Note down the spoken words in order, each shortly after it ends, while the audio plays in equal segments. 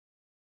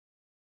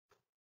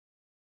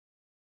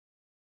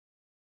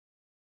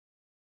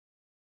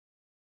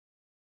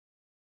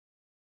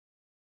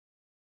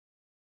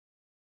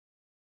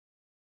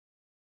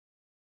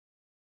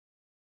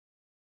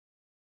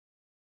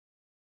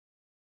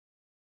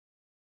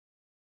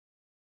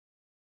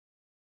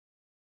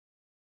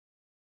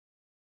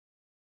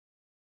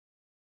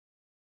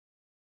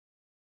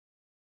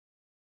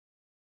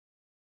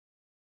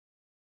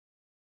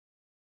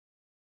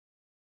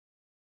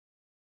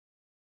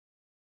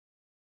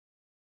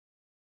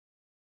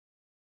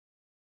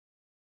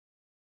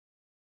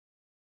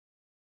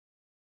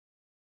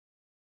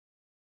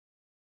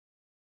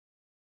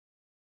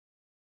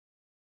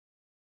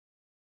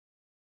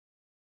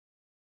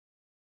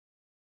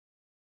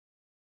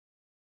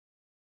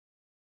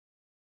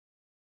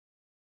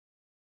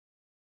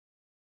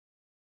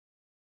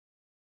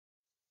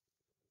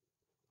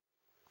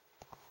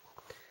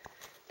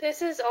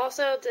This is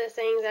also the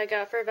things I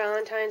got for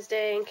Valentine's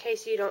Day. In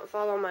case you don't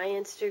follow my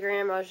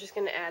Instagram, I was just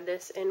going to add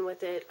this in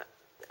with it.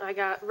 I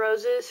got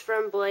roses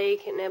from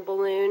Blake and a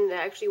balloon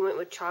that actually went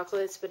with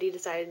chocolates, but he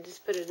decided to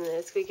just put it in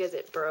this because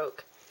it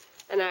broke.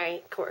 And I,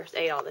 of course,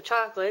 ate all the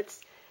chocolates.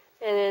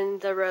 And then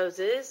the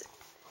roses.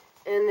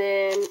 And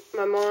then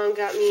my mom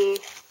got me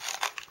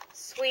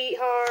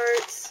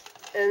sweethearts.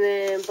 And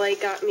then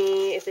Blake got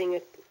me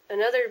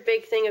another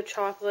big thing of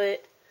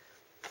chocolate.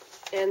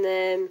 And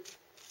then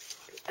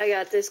I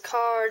got this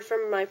card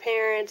from my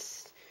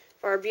parents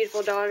for our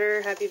beautiful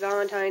daughter. Happy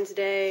Valentine's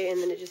Day.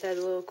 And then it just has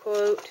a little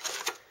quote.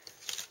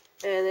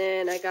 And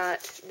then I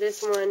got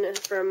this one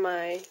from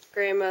my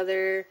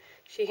grandmother.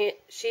 She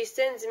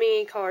sends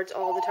me cards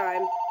all the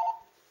time.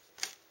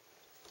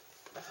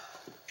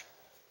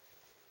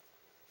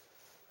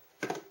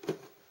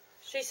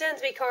 She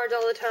sends me cards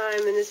all the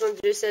time, and this one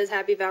just says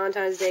Happy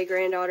Valentine's Day,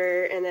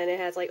 granddaughter, and then it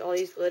has like all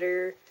these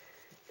glitter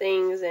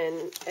things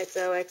and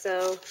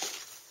XOXO.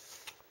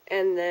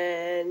 And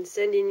then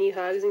sending you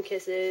hugs and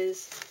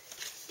kisses.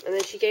 And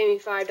then she gave me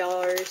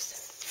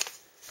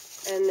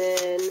 $5. And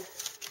then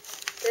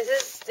this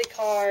is the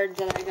card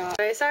that I got.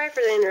 Sorry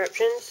for the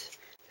interruptions.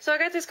 So I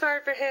got this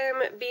card for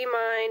him. Be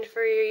mine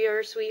for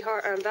your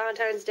sweetheart on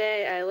Valentine's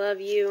Day. I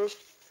love you.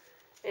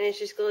 And it's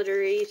just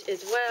glittery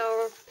as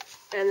well.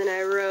 And then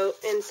I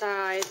wrote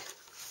inside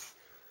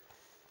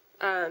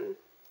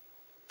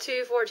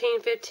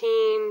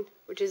 2/14/15,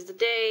 which is the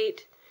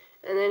date.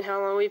 And then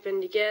how long we've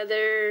been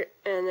together.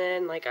 And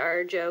then like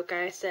our joke,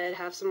 I said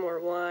have some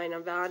more wine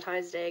on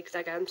Valentine's Day because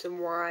I got him some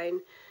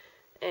wine.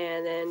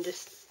 And then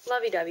just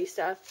lovey-dovey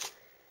stuff.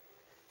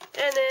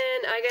 And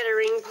then I got a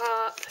ring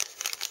pop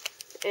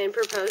and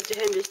proposed to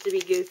him just to be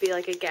goofy,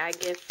 like a gag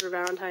gift for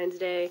Valentine's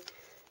Day.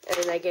 And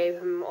then I gave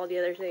him all the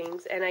other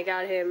things. And I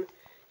got him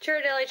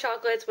Ghirardelli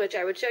chocolates, which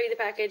I would show you the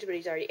package, but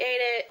he's already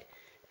ate it.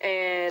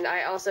 And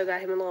I also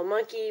got him a little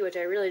monkey, which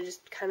I really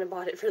just kind of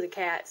bought it for the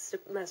cats to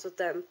mess with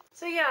them.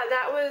 So yeah,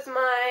 that was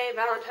my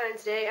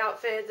Valentine's Day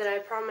outfit that I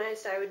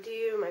promised I would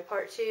do, my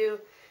part 2.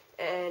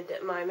 And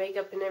my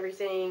makeup and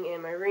everything,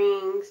 and my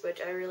rings,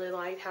 which I really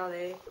liked how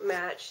they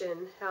matched,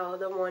 and how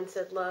the one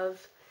said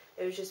love.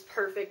 It was just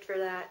perfect for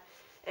that.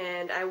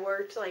 And I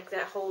worked like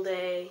that whole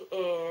day,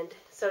 and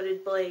so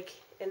did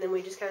Blake, and then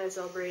we just kind of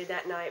celebrated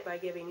that night by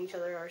giving each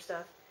other our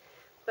stuff.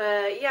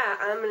 But yeah,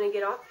 I'm going to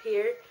get off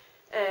here,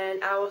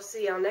 and I will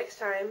see y'all next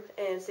time,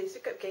 and stay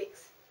some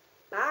cupcakes.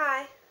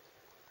 Bye!